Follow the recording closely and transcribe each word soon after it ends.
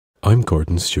I'm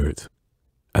Gordon Stewart,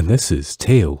 and this is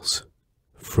Tales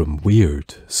from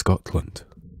Wyrd, Scotland.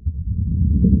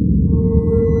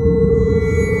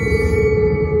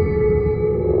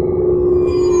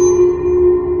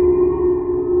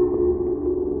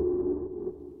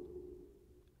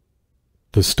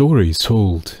 The stories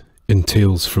told in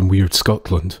Tales from Wyrd,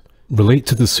 Scotland relate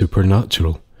to the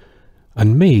supernatural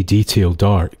and may detail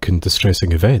dark and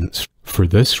distressing events. For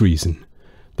this reason,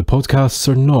 the podcasts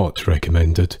are not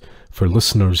recommended for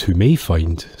listeners who may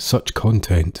find such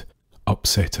content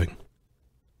upsetting.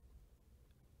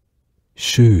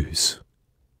 Shoes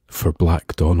for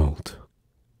Black Donald.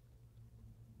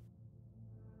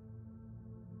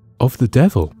 Of the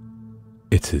devil,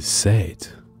 it is said,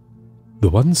 the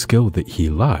one skill that he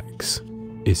lacks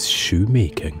is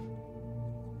shoemaking.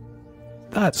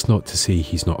 That's not to say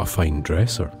he's not a fine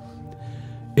dresser.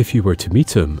 If you were to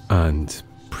meet him, and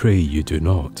pray you do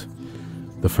not,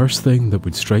 the first thing that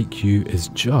would strike you is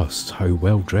just how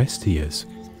well dressed he is.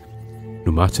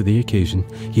 No matter the occasion,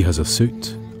 he has a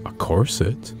suit, a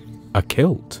corset, a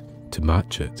kilt to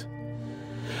match it.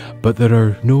 But there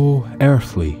are no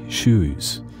earthly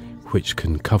shoes which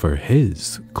can cover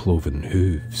his cloven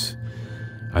hooves,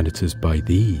 and it is by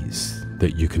these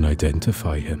that you can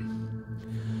identify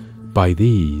him. By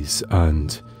these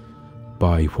and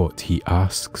by what he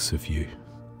asks of you.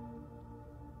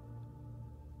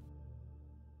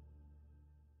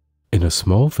 In a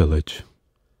small village,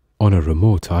 on a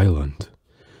remote island,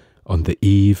 on the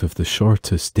eve of the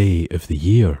shortest day of the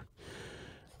year,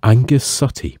 Angus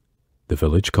Sutty, the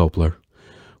village cobbler,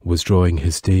 was drawing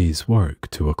his day's work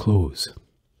to a close.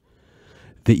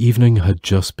 The evening had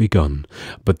just begun,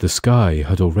 but the sky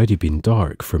had already been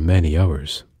dark for many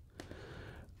hours.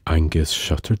 Angus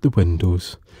shuttered the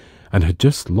windows and had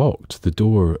just locked the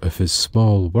door of his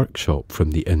small workshop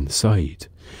from the inside.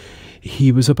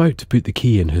 He was about to put the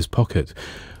key in his pocket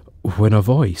when a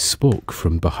voice spoke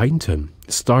from behind him,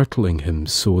 startling him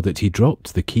so that he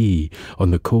dropped the key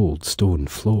on the cold stone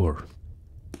floor.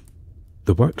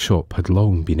 The workshop had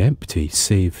long been empty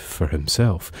save for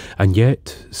himself, and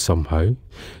yet, somehow,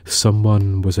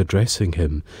 someone was addressing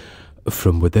him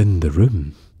from within the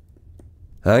room.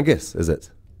 Angus, is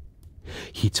it?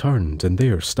 He turned, and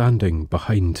there, standing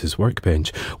behind his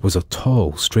workbench, was a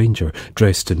tall stranger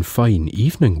dressed in fine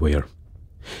evening wear.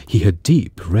 He had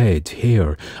deep red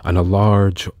hair and a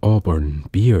large auburn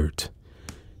beard.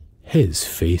 His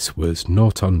face was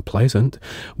not unpleasant,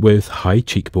 with high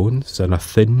cheekbones and a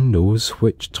thin nose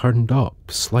which turned up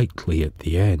slightly at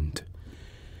the end.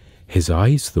 His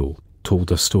eyes, though,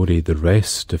 told a story the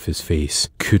rest of his face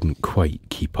couldn't quite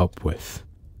keep up with.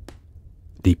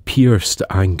 They pierced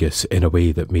Angus in a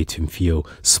way that made him feel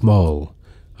small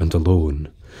and alone,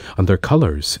 and their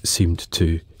colours seemed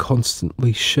to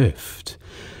constantly shift,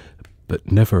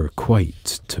 but never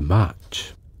quite to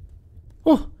match.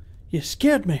 "Oh, you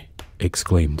scared me,"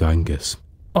 exclaimed Angus.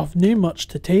 "I've nae much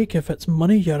to take if it's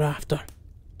money you're after."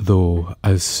 Though,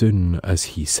 as soon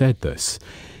as he said this,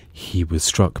 he was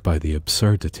struck by the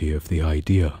absurdity of the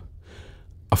idea.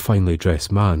 A finely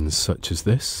dressed man such as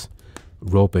this,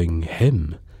 robbing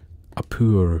him, a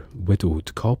poor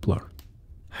widowed cobbler.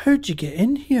 "How'd you get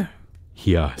in here?"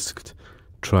 he asked,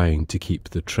 trying to keep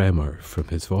the tremor from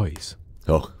his voice.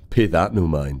 "Oh, pay that no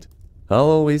mind. I'll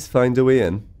always find a way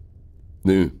in.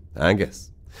 Now,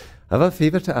 Angus, I've a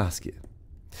favour to ask you.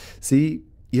 See,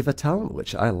 you've a talent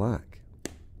which I lack.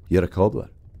 You're a cobbler,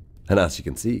 and as you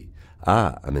can see,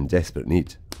 I am in desperate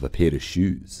need of a pair of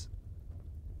shoes."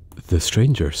 The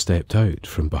stranger stepped out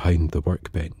from behind the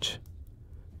workbench.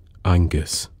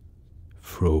 Angus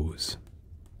froze.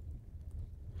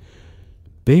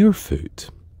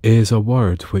 Barefoot is a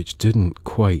word which didn't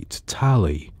quite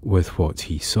tally with what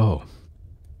he saw.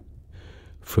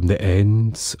 From the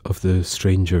ends of the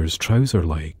stranger's trouser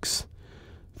legs,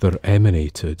 there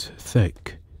emanated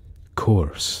thick,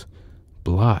 coarse,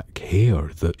 black hair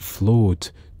that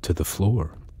flowed to the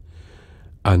floor,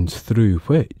 and through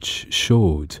which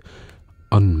showed,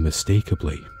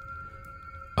 unmistakably,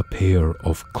 a pair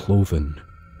of cloven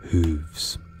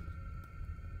hooves.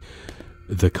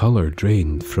 The colour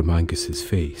drained from Angus's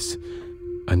face,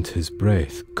 and his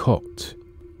breath caught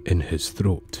in his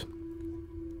throat.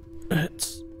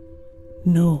 "It's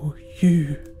no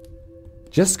you."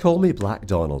 Just call me Black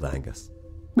Donald, Angus.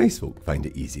 Nice folk find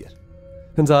it easier.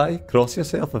 And aye, cross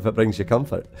yourself if it brings you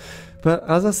comfort. But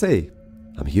as I say,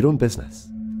 I'm here on business.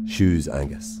 Shoes,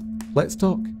 Angus. Let's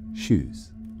talk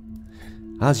shoes.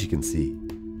 As you can see,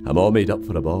 I'm all made up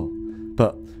for a ball,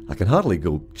 but I can hardly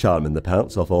go charming the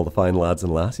pants off all the fine lads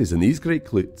and lasses in these great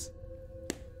cloots.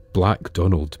 Black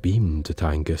Donald beamed at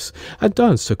Angus and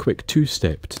danced a quick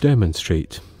two-step to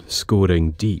demonstrate,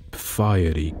 scoring deep,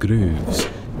 fiery grooves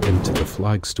into the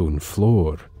flagstone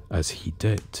floor as he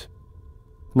did.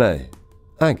 Now,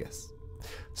 Angus,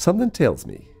 something tells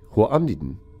me what I'm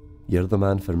needing, you're the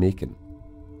man for making.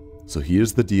 So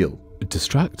here's the deal.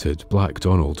 Distracted, Black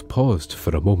Donald paused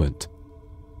for a moment.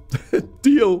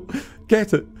 Deal!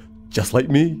 Get it? Just like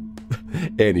me.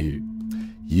 Anywho,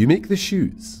 you make the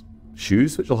shoes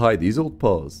which will hide these old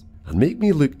paws, and make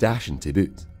me look dashing to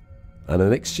boot. And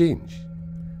in exchange,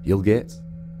 you'll get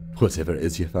whatever it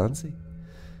is you fancy.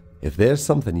 If there's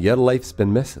something your life's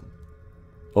been missing,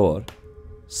 or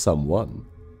someone,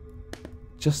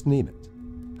 just name it,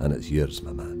 and it's yours,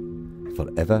 my man,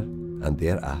 forever and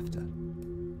thereafter.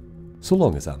 So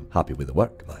long as I'm happy with the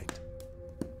work, mind.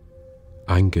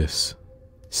 Angus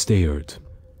stared,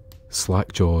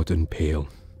 slack-jawed and pale.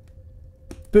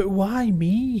 But why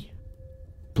me?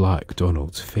 Black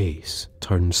Donald's face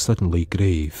turned suddenly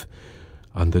grave,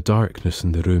 and the darkness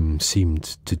in the room seemed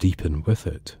to deepen with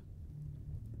it.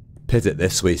 Put it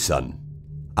this way, son.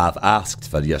 I've asked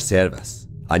for your service,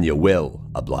 and you will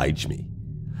oblige me.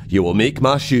 You will make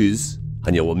my shoes,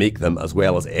 and you will make them as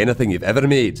well as anything you've ever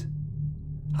made.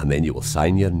 And then you will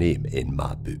sign your name in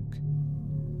my book.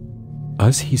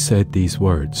 As he said these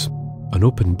words, an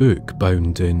open book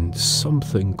bound in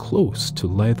something close to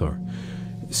leather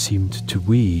seemed to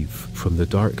weave from the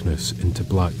darkness into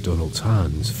Black Donald's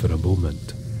hands for a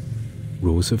moment.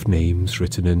 Rows of names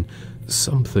written in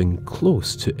something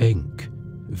close to ink,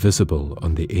 visible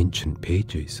on the ancient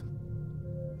pages.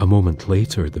 A moment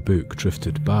later, the book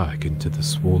drifted back into the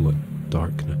swollen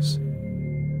darkness.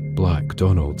 Black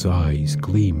Donald's eyes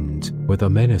gleamed with a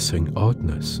menacing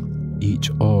oddness,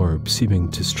 each orb seeming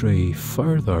to stray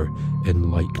further in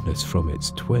likeness from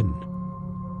its twin,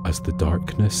 as the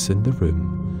darkness in the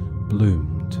room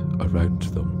bloomed around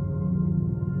them.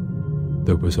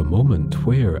 There was a moment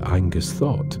where Angus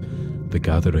thought the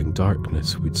gathering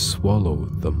darkness would swallow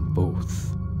them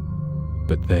both.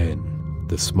 But then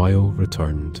the smile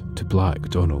returned to Black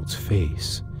Donald's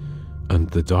face, and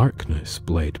the darkness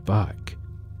bled back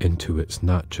into its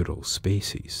natural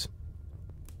spaces.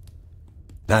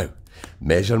 Now,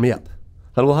 measure me up,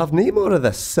 and we'll have no more of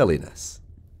this silliness.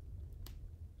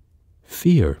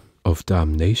 Fear of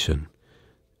damnation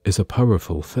is a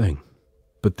powerful thing,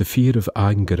 but the fear of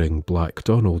angering Black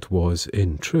Donald was,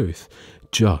 in truth,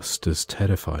 just as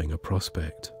terrifying a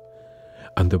prospect.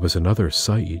 And there was another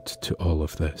side to all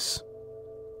of this.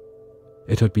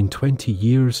 It had been 20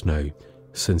 years now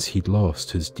since he'd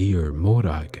lost his dear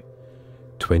Morag.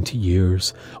 20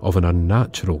 years of an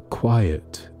unnatural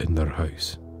quiet in their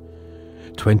house.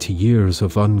 20 years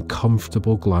of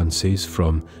uncomfortable glances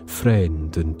from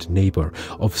friend and neighbour,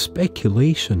 of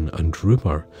speculation and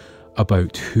rumour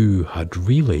about who had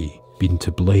really been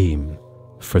to blame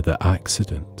for the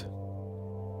accident.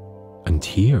 And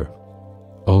here,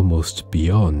 almost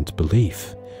beyond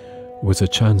belief, was a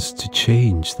chance to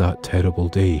change that terrible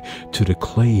day, to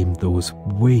reclaim those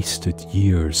wasted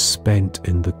years spent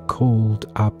in the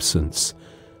cold absence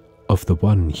of the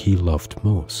one he loved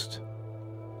most.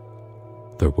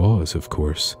 There was, of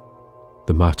course,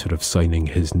 the matter of signing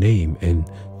his name in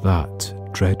that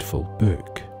dreadful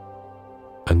book,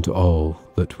 and all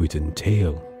that would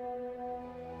entail.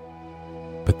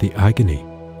 But the agony,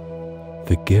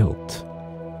 the guilt,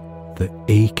 the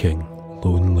aching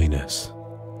loneliness.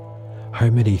 How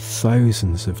many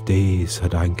thousands of days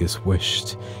had Angus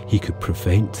wished he could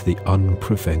prevent the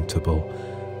unpreventable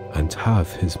and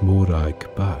have his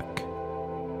Morag back?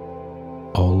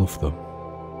 All of them.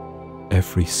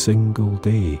 Every single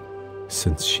day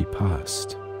since she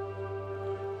passed.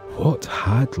 What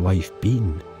had life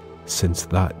been since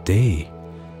that day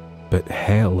but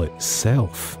hell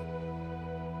itself?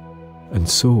 And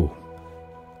so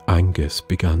Angus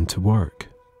began to work.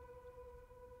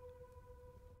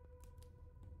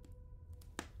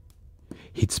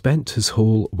 He'd spent his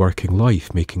whole working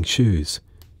life making shoes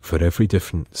for every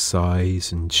different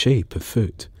size and shape of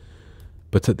foot,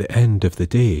 but at the end of the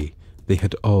day they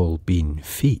had all been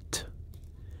feet.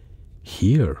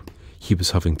 Here he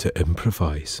was having to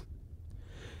improvise.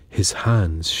 His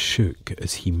hands shook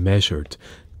as he measured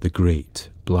the great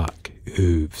black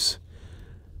hooves,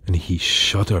 and he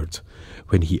shuddered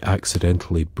when he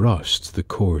accidentally brushed the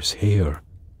coarse hair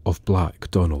of Black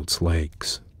Donald's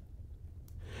legs.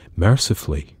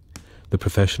 Mercifully, the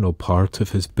professional part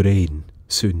of his brain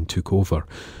soon took over,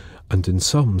 and in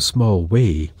some small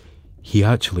way he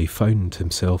actually found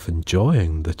himself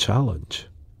enjoying the challenge,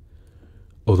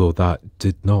 although that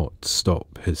did not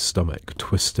stop his stomach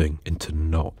twisting into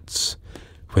knots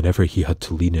whenever he had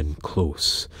to lean in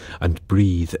close and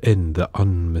breathe in the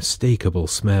unmistakable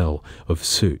smell of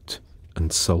soot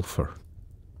and sulphur.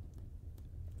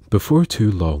 Before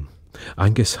too long,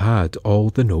 Angus had all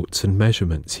the notes and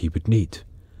measurements he would need,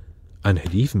 and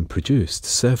had even produced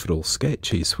several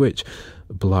sketches which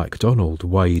Black Donald,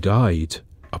 wide-eyed,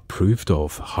 approved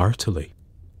of heartily.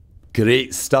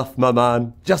 Great stuff, my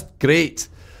man. Just great.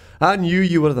 I knew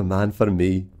you were the man for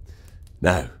me.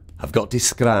 Now, I've got to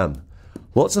scram.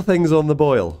 Lots of things on the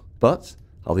boil, but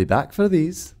I'll be back for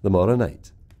these the morrow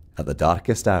night, at the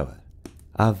darkest hour.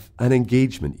 I've an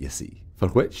engagement, you see, for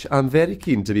which I'm very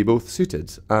keen to be both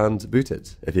suited and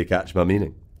booted, if you catch my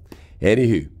meaning.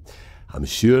 Anywho, I'm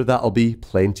sure that'll be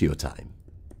plenty o' time.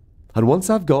 And once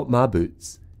I've got my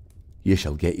boots, you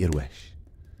shall get your wish.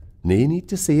 Nae need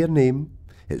to say your name,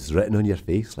 it's written on your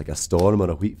face like a storm on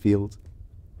a wheat field.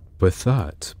 With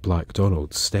that, Black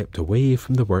Donald stepped away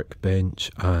from the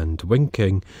workbench and,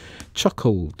 winking,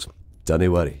 chuckled, Dinna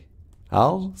worry,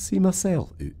 I'll see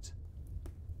mysel out.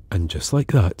 And just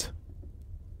like that,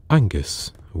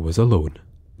 Angus was alone.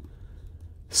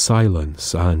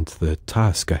 Silence and the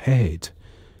task ahead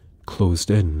closed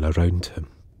in around him.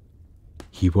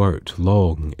 He worked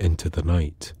long into the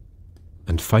night,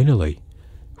 and finally,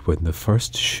 when the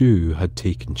first shoe had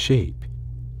taken shape,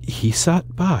 he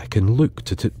sat back and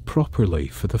looked at it properly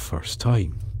for the first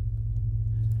time.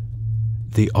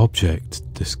 The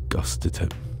object disgusted him.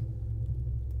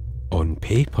 On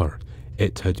paper,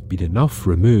 it had been enough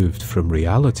removed from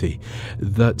reality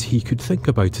that he could think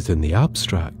about it in the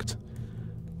abstract,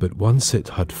 but once it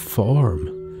had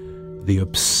form, the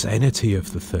obscenity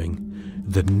of the thing,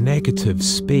 the negative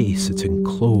space it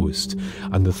enclosed,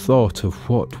 and the thought of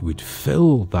what would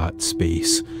fill that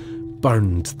space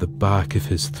burned the back of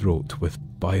his throat with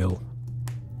bile.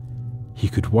 He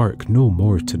could work no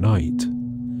more tonight.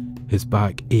 His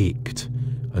back ached,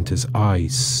 and his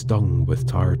eyes stung with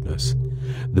tiredness.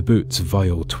 The boot's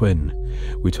vile twin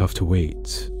would have to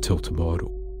wait till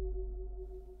tomorrow.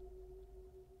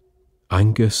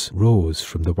 Angus rose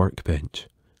from the workbench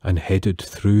and headed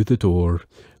through the door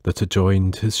that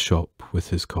adjoined his shop with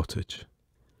his cottage.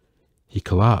 He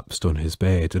collapsed on his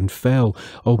bed and fell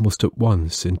almost at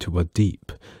once into a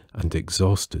deep and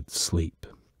exhausted sleep.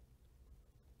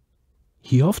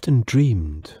 He often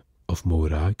dreamed of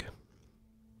Morag.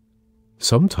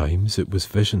 Sometimes it was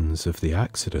visions of the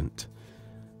accident,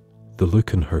 the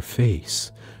look in her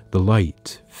face, the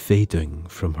light fading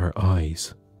from her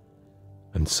eyes.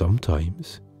 And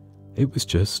sometimes it was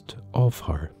just of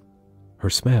her, her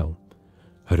smell,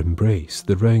 her embrace,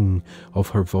 the ring of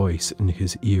her voice in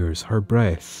his ears, her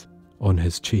breath on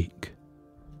his cheek.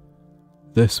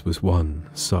 This was one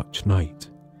such night.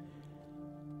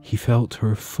 He felt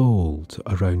her fold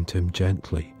around him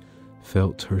gently,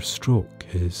 felt her stroke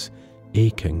his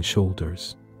aching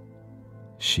shoulders.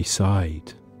 She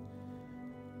sighed.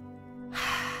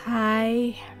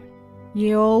 Aye,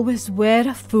 you always were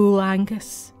a fool,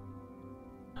 Angus.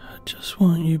 I just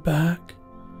want you back,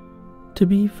 to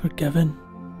be forgiven.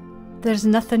 There's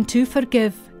nothing to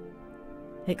forgive,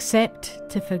 except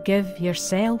to forgive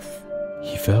yourself.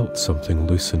 He felt something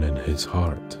loosen in his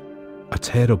heart, a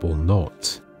terrible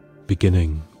knot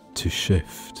beginning to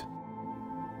shift.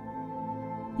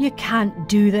 You can't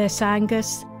do this,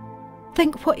 Angus.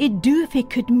 Think what he'd do if he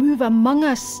could move among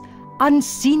us,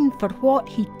 unseen for what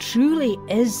he truly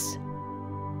is.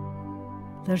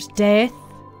 There's death,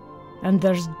 and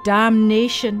there's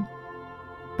damnation,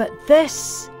 but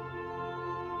this,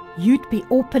 you'd be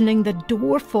opening the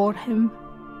door for him.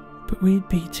 But we'd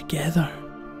be together.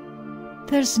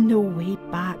 There's no way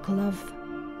back, love.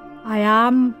 I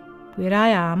am where I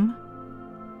am.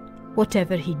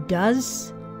 Whatever he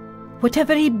does,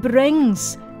 whatever he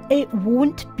brings, it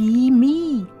won't be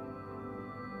me.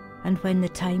 And when the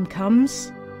time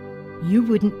comes, you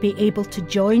wouldn't be able to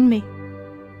join me.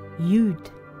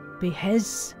 You'd be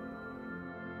his.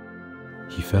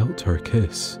 He felt her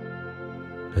kiss,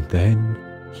 and then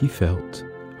he felt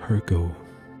her go.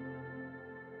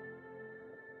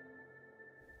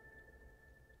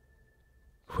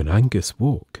 When Angus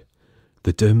woke,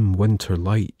 the dim winter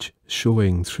light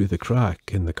showing through the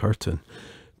crack in the curtain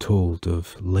told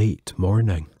of late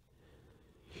morning.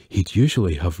 He'd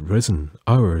usually have risen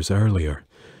hours earlier,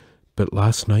 but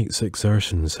last night's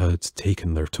exertions had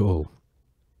taken their toll.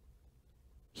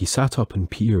 He sat up and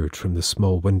peered from the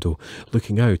small window,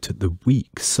 looking out at the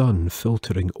weak sun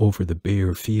filtering over the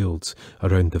bare fields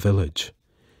around the village.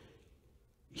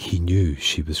 He knew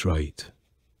she was right.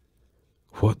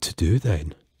 What to do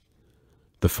then?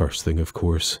 The first thing, of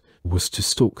course, was to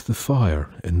stoke the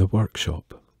fire in the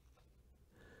workshop.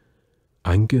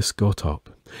 Angus got up,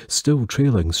 still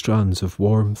trailing strands of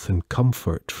warmth and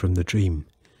comfort from the dream.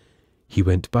 He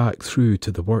went back through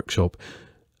to the workshop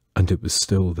And it was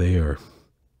still there.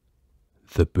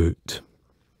 The boot.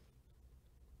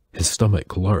 His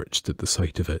stomach lurched at the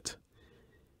sight of it.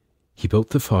 He built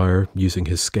the fire using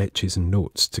his sketches and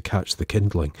notes to catch the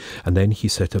kindling, and then he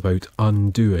set about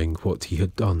undoing what he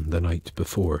had done the night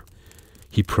before.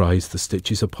 He prized the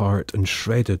stitches apart and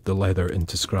shredded the leather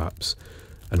into scraps,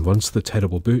 and once the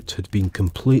terrible boot had been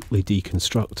completely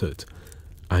deconstructed,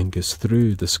 Angus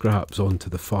threw the scraps onto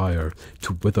the fire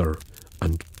to wither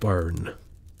and burn.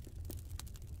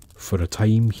 For a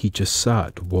time he just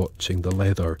sat watching the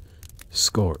leather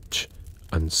scorch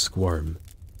and squirm.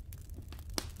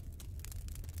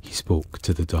 He spoke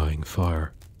to the dying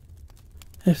fire.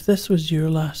 If this was your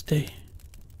last day,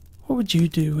 what would you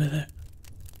do with it?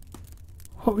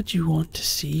 What would you want to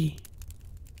see?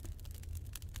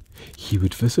 He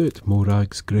would visit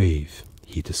Morag's grave,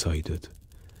 he decided,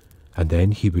 and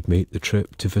then he would make the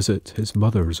trip to visit his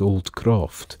mother's old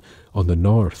croft on the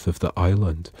north of the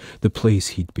island, the place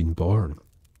he'd been born.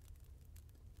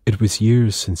 It was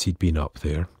years since he'd been up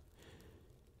there.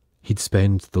 He'd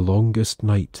spend the longest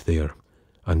night there,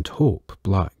 and hope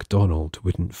Black Donald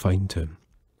wouldn't find him.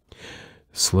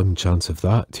 Slim chance of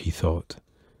that, he thought,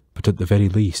 but at the very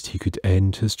least he could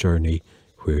end his journey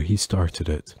where he started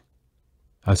it,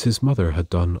 as his mother had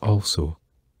done also.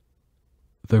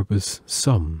 There was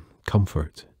some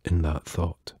comfort in that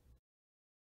thought.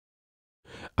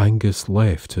 Angus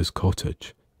left his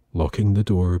cottage, locking the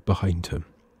door behind him.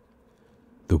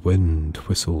 The wind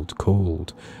whistled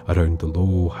cold around the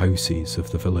low houses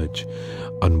of the village,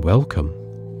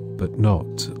 unwelcome, but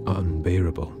not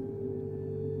unbearable.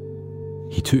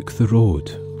 He took the road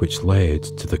which led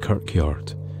to the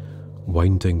kirkyard,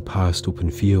 winding past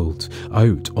open fields,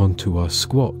 out onto a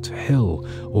squat hill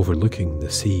overlooking the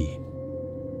sea.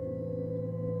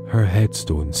 Her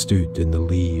headstone stood in the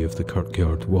lee of the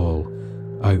kirkyard wall,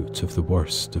 out of the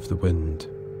worst of the wind.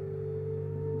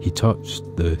 He touched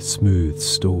the smooth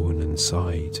stone and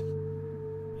sighed.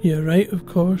 You're right, of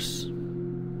course.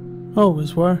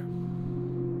 Always were.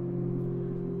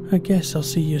 I guess I'll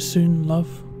see you soon,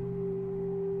 love.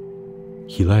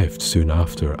 He left soon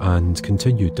after and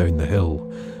continued down the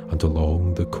hill and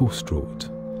along the coast road.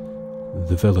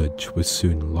 The village was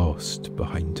soon lost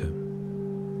behind him.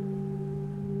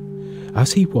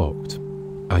 As he walked,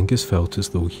 Angus felt as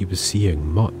though he was seeing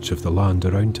much of the land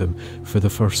around him for the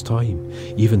first time,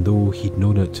 even though he'd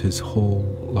known it his whole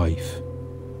life.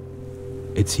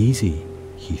 It's easy,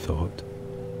 he thought,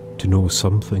 to know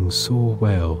something so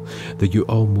well that you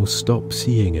almost stop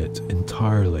seeing it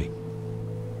entirely.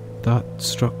 That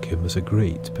struck him as a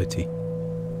great pity.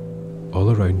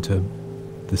 All around him,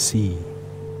 the sea,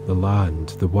 the land,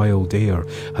 the wild air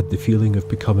had the feeling of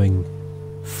becoming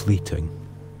fleeting.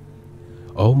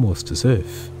 Almost as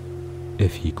if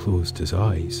he closed his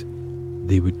eyes,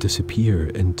 they would disappear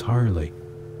entirely.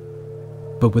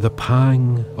 But with a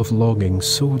pang of longing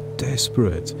so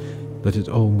desperate that it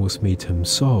almost made him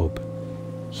sob,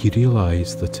 he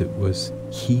realised that it was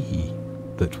he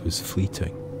that was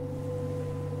fleeting.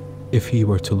 If he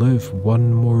were to live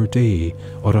one more day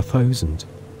or 1,000,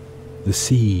 the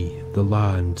sea, the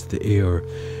land, the air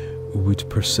would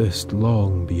persist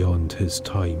long beyond his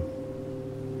time.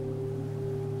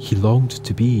 He longed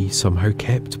to be somehow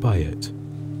kept by it,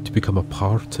 to become a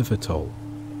part of it all,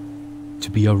 to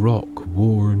be a rock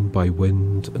worn by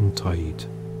wind and tide,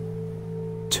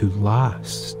 to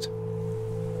last,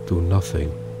 though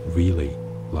nothing really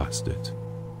lasted.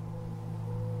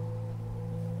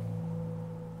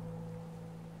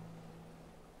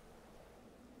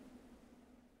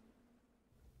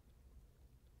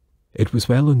 It was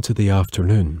well into the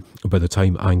afternoon by the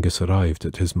time Angus arrived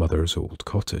at his mother's old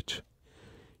cottage.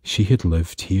 She had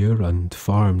lived here and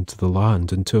farmed the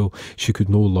land until she could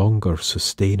no longer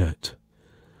sustain it.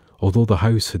 Although the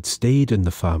house had stayed in the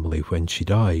family when she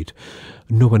died,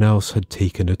 no one else had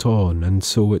taken it on, and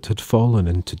so it had fallen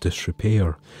into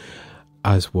disrepair,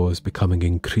 as was becoming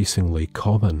increasingly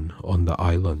common on the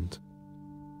island.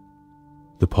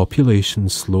 The population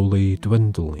slowly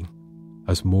dwindling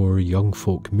as more young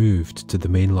folk moved to the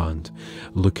mainland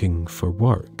looking for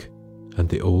work, and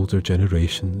the older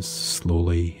generations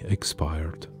slowly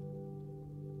expired.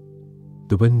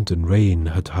 The wind and rain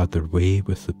had had their way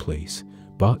with the place,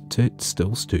 but it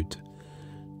still stood,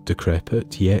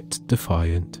 decrepit yet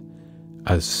defiant,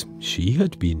 as she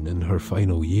had been in her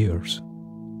final years.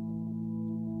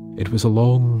 It was a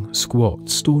long, squat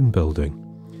stone building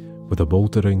with a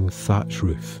mouldering thatch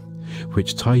roof,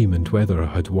 which time and weather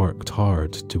had worked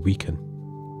hard to weaken.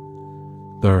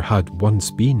 There had once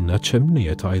been a chimney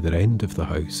at either end of the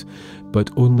house,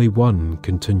 but only one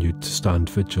continued to stand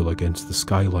vigil against the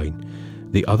skyline,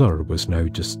 The other was now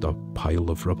just a pile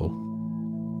of rubble.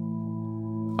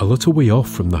 A little way off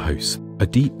from the house, a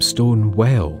deep stone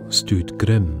well stood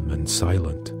grim and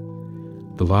silent.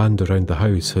 The land around the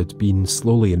house had been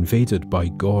slowly invaded by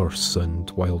gorse and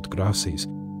wild grasses,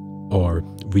 or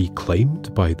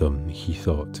reclaimed by them, he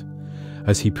thought,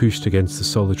 as he pushed against the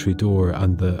solitary door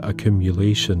and the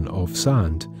accumulation of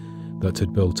sand that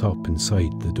had built up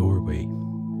inside the doorway.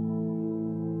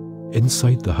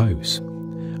 Inside the house,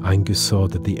 Angus saw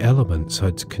that the elements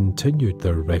had continued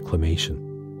their reclamation.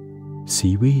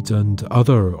 Seaweed and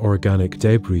other organic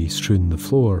debris strewn the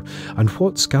floor, and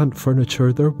what scant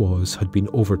furniture there was had been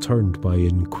overturned by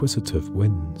inquisitive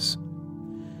winds.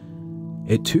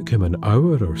 It took him an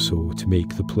hour or so to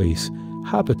make the place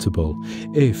habitable,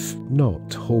 if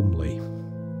not homely.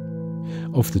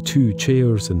 Of the 2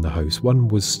 chairs in the house, one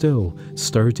was still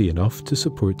sturdy enough to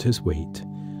support his weight.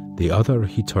 The other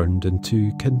he turned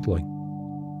into kindling.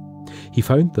 He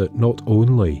found that not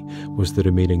only was the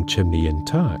remaining chimney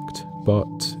intact,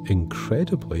 but,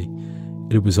 incredibly,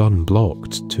 it was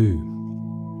unblocked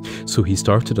too. So he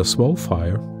started a small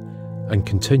fire and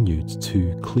continued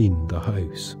to clean the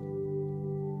house.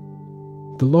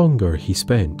 The longer he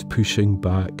spent pushing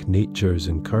back nature's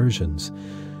incursions,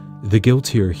 the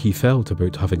guiltier he felt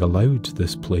about having allowed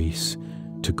this place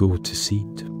to go to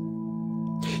seed.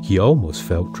 He almost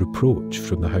felt reproach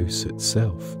from the house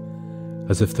itself,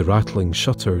 as if the rattling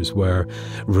shutters were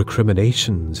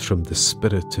recriminations from the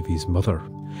spirit of his mother,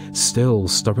 still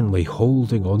stubbornly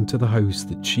holding on to the house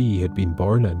that she had been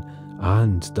born in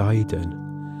and died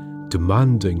in,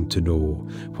 demanding to know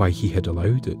why he had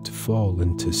allowed it to fall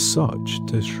into such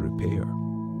disrepair.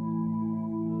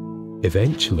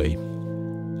 Eventually,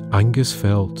 Angus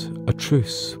felt a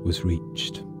truce was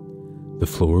reached. The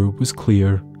floor was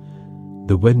clear,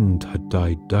 the wind had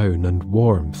died down, and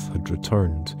warmth had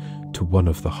returned to one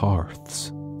of the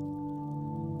hearths.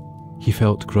 He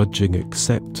felt grudging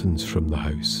acceptance from the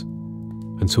house,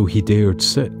 and so he dared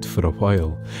sit for a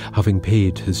while, having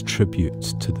paid his tribute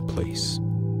to the place.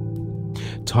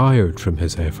 Tired from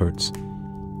his efforts,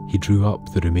 he drew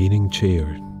up the remaining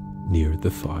chair near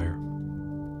the fire.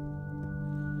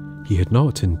 He had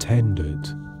not intended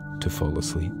to fall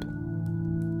asleep.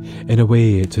 In a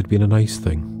way, it had been a nice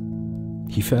thing.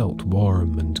 He felt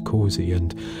warm and cosy,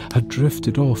 and had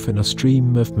drifted off in a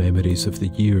stream of memories of the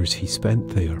years he spent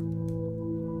there.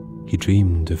 He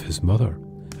dreamed of his mother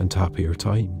and happier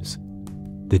times,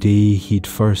 the day he'd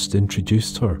first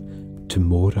introduced her to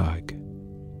Morag.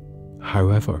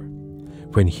 However,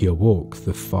 when he awoke,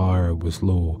 the fire was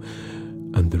low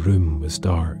and the room was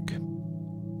dark.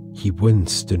 He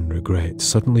winced in regret,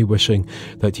 suddenly wishing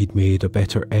that he'd made a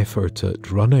better effort at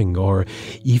running, or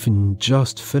even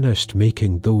just finished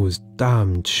making those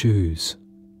damned shoes.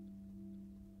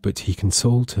 But he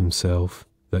consoled himself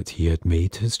that he had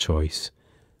made his choice,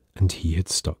 and he had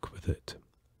stuck with it.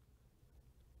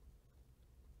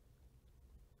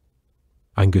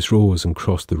 Angus rose and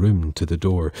crossed the room to the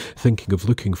door, thinking of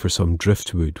looking for some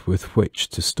driftwood with which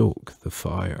to stoke the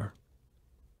fire.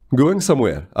 Going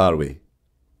somewhere, are we?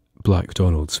 Black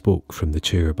Donald spoke from the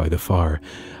chair by the fire,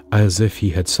 as if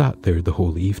he had sat there the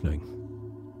whole evening.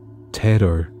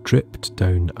 Terror dripped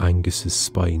down Angus's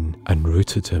spine and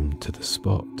rooted him to the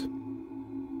spot.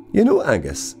 You know,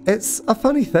 Angus, it's a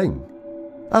funny thing.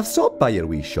 I've stopped by your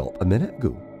wee shop a minute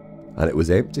ago, and it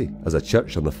was empty as a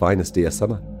church on the finest day of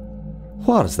summer.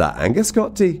 Where's that Angus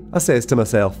got to? I says to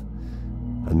myself.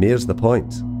 And mare's the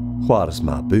point, where's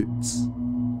my boots?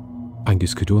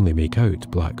 Angus could only make out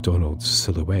Black Donald's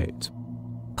silhouette.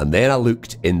 And then I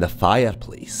looked in the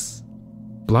fireplace.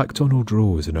 Black Donald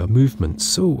rose in a movement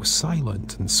so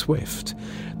silent and swift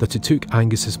that it took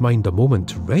Angus's mind a moment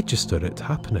to register it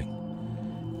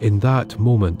happening. In that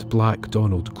moment, Black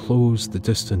Donald closed the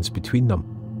distance between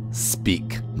them.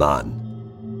 Speak, man.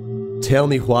 Tell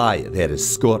me why there is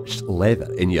scorched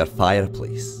leather in your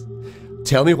fireplace.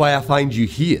 Tell me why I find you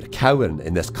here, cowering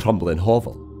in this crumbling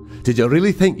hovel. Did you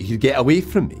really think you could get away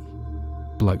from me?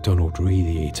 Black Donald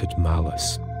radiated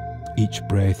malice. Each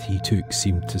breath he took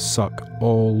seemed to suck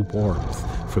all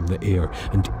warmth from the air,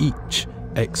 and each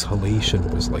exhalation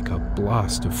was like a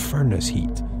blast of furnace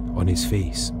heat on his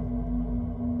face.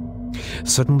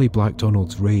 Suddenly Black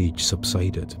Donald's rage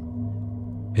subsided.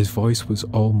 His voice was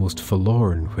almost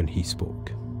forlorn when he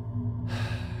spoke.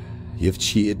 You've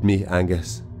cheated me,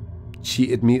 Angus.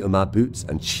 Cheated me of my boots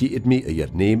and cheated me of your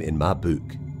name in my book.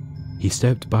 He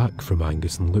stepped back from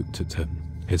Angus and looked at him,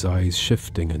 his eyes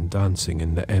shifting and dancing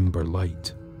in the ember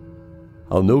light.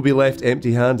 I'll no be left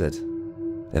empty-handed.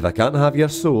 If I can't have your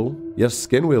soul, your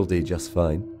skin will do just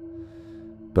fine.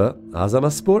 But as I'm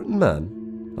a sporting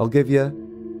man, I'll give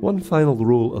you One final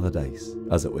roll of the dice,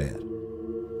 as it were.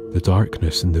 The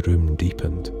darkness in the room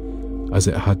deepened, as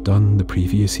it had done the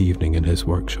previous evening in his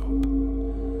workshop.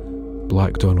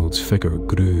 Black Donald's figure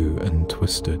grew and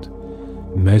twisted,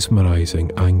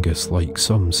 mesmerising Angus like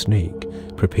some snake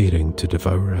preparing to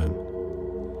devour him.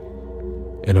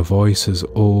 In a voice as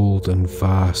old and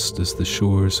vast as the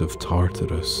shores of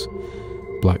Tartarus,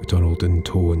 Black Donald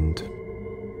intoned,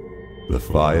 "The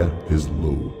fire is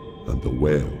low and the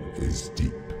well is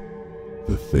deep.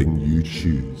 The thing you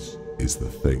choose is the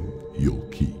thing you'll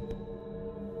keep."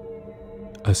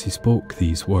 As he spoke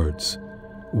these words,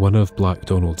 one of Black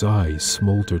Donald's eyes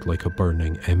smouldered like a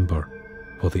burning ember,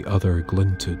 while the other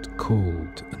glinted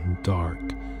cold and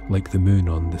dark like the moon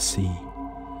on the sea.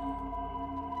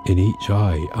 In each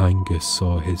eye, Angus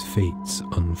saw his fates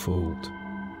unfold.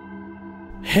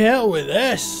 "Hell with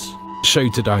this!"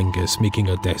 shouted Angus, making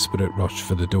a desperate rush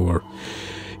for the door.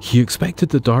 He expected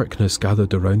the darkness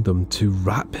gathered around them to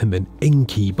wrap him in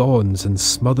inky bonds and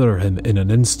smother him in an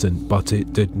instant, but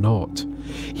it did not.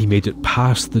 He made it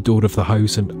past the door of the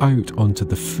house and out onto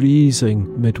the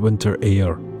freezing midwinter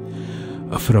air.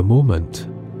 For a moment,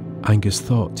 Angus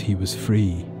thought he was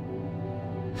free.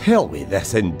 Hell with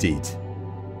this indeed.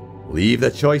 Leave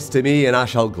the choice to me and I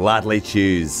shall gladly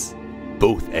choose.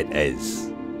 Both it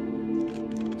is.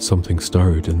 Something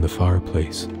stirred in the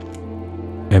fireplace.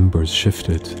 Embers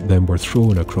shifted, then were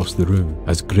thrown across the room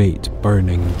as great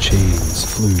burning chains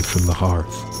flew from the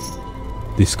hearth.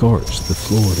 They scorched the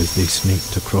floor as they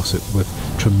snaked across it with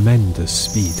tremendous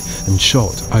speed and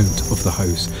shot out of the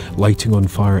house, lighting on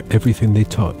fire everything they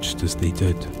touched as they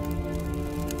did.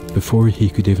 Before he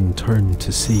could even turn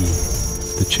to see,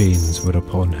 the chains were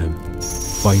upon him,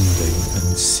 binding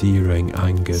and searing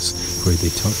Angus where they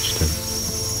touched him.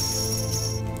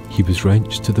 He was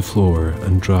wrenched to the floor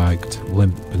and dragged,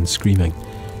 limp and screaming,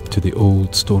 to the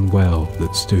old stone well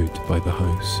that stood by the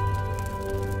house.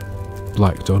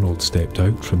 Black Donald stepped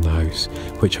out from the house,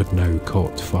 which had now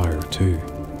caught fire too.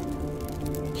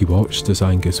 He watched as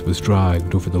Angus was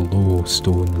dragged over the low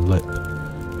stone lip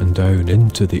and down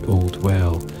into the old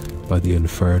well by the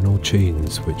infernal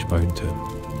chains which bound him.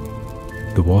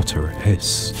 The water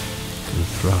hissed and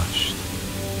thrashed.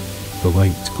 The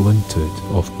light glinted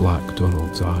off Black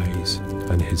Donald's eyes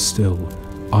and his still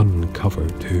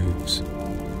uncovered hooves.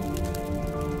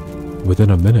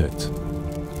 Within a minute,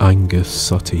 Angus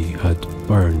Sutty had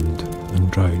burned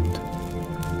and drowned,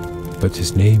 but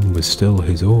his name was still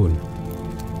his own,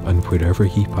 and wherever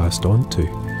he passed on to,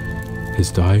 his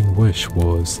dying wish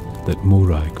was that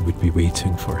Morag would be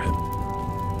waiting for him.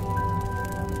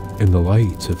 In the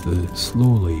light of the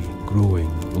slowly growing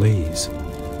blaze,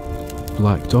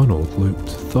 Black Donald looked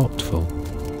thoughtful,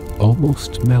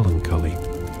 almost melancholy.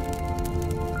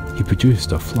 He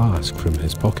produced a flask from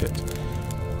his pocket,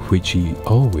 which he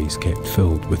always kept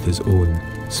filled with his own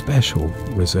special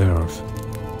reserve.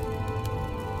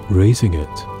 Raising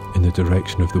it in the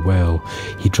direction of the well,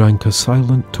 he drank a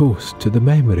silent toast to the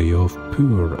memory of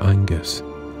poor Angus,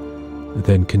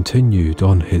 then continued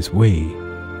on his way,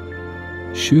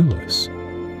 shoeless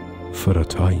for a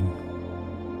time.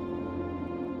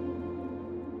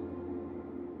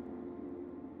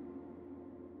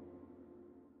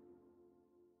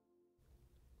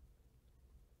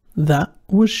 That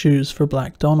was Shoes for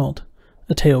Black Donald,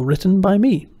 a tale written by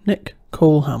me, Nick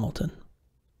Cole Hamilton.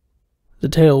 The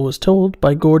tale was told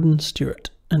by Gordon Stewart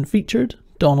and featured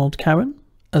Donald Cowan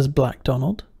as Black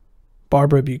Donald,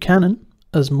 Barbara Buchanan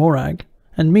as Morag,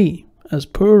 and me as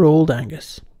poor old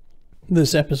Angus.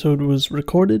 This episode was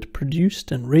recorded,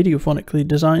 produced and radiophonically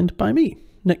designed by me,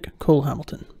 Nick Cole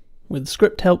Hamilton, with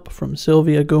script help from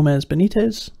Sylvia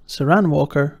Gomez-Benitez, Saran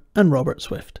Walker and Robert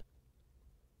Swift.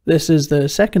 This is the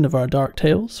second of our Dark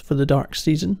Tales for the Dark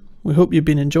season. We hope you've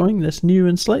been enjoying this new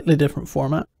and slightly different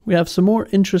format. We have some more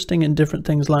interesting and different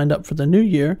things lined up for the new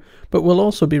year, but we'll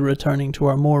also be returning to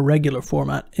our more regular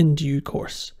format in due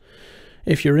course.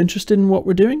 If you're interested in what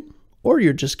we're doing, or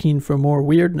you're just keen for more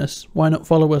weirdness, why not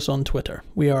follow us on Twitter?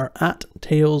 We are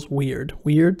 @TalesWyrd,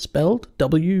 Wyrd spelled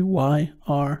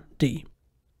W-Y-R-D.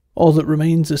 All that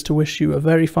remains is to wish you a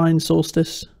very fine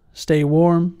solstice. Stay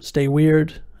warm, stay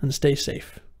weird, and stay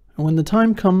safe. And when the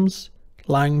time comes,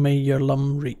 lang may your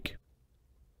lum reek.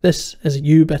 This is a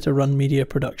You Better Run Media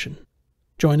production.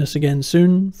 Join us again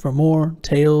soon for more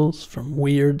tales from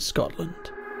Wyrd Scotland.